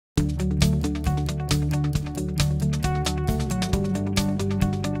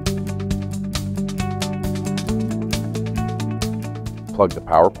Plug the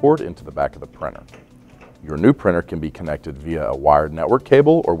power cord into the back of the printer. Your new printer can be connected via a wired network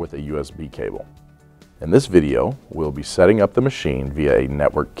cable or with a USB cable. In this video, we'll be setting up the machine via a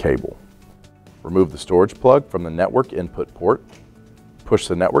network cable. Remove the storage plug from the network input port. Push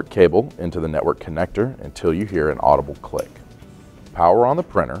the network cable into the network connector until you hear an audible click. Power on the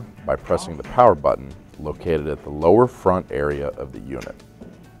printer by pressing the power button located at the lower front area of the unit.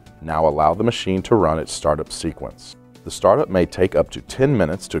 Now allow the machine to run its startup sequence. The startup may take up to 10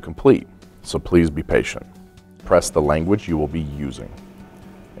 minutes to complete, so please be patient. Press the language you will be using.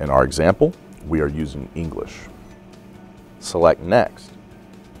 In our example, we are using English. Select Next.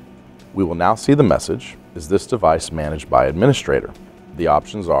 We will now see the message, "Is this device managed by administrator?" The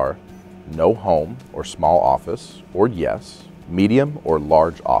options are No Home or Small Office, or Yes, Medium or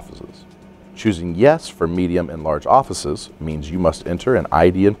Large Offices. Choosing Yes for medium and large offices means you must enter an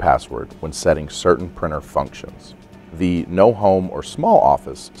ID and password when setting certain printer functions. The No Home or Small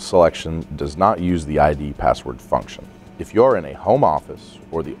Office selection does not use the ID password function. If you're in a home office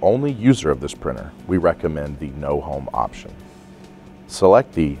or the only user of this printer, we recommend the No Home option.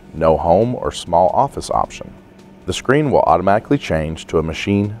 Select the No Home or Small Office option. The screen will automatically change to a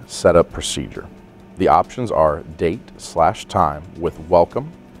machine setup procedure. The options are Date/Time with Welcome,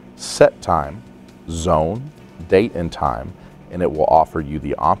 Set Time, Zone, Date and Time, and it will offer you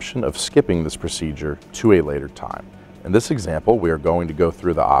the option of skipping this procedure to a later time. In this example, we are going to go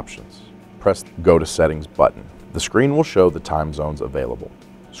through the options. Press the Go to Settings button. The screen will show the time zones available.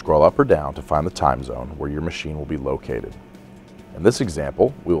 Scroll up or down to find the time zone where your machine will be located. In this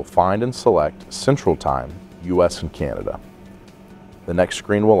example, we will find and select Central Time, US and Canada. The next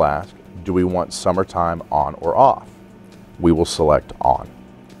screen will ask, do we want summertime on or off? We will select On.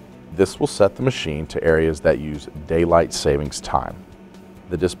 This will set the machine to areas that use daylight savings time.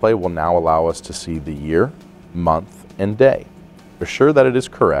 The display will now allow us to see the year, month, and day. Assure that it is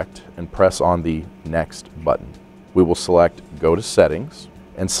correct and press on the Next button. We will select Go to Settings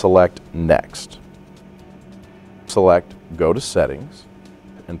and select Next. Select Go to Settings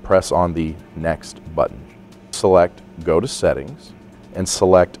and press on the Next button. Select Go to Settings and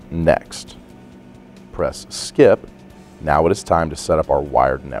select Next. Press Skip. Now it is time to set up our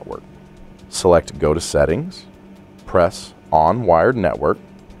wired network. Select Go to Settings, press On Wired Network.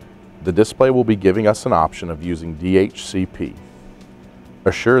 The display will be giving us an option of using DHCP.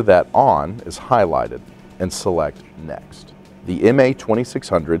 Assure that On is highlighted and select Next. The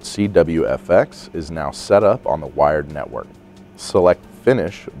MA2600cwfx is now set up on the wired network. Select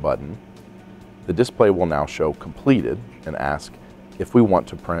Finish button. The display will now show completed and ask if we want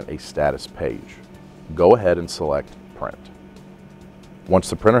to print a status page. Go ahead and select Print.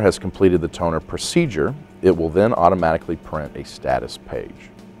 Once the printer has completed the toner procedure, it will then automatically print a status page.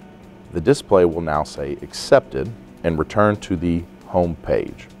 The display will now say Accepted and return to the home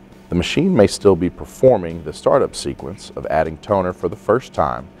page. The machine may still be performing the startup sequence of adding toner for the first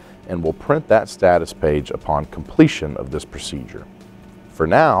time and will print that status page upon completion of this procedure. For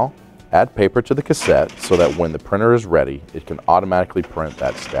now, add paper to the cassette so that when the printer is ready, it can automatically print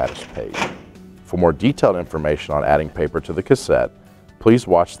that status page. For more detailed information on adding paper to the cassette, please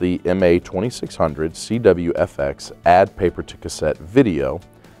watch the MA2600cwfx Add Paper to Cassette video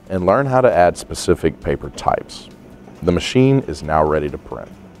and learn how to add specific paper types. The machine is now ready to print.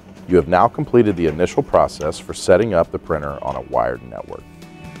 You have now completed the initial process for setting up the printer on a wired network.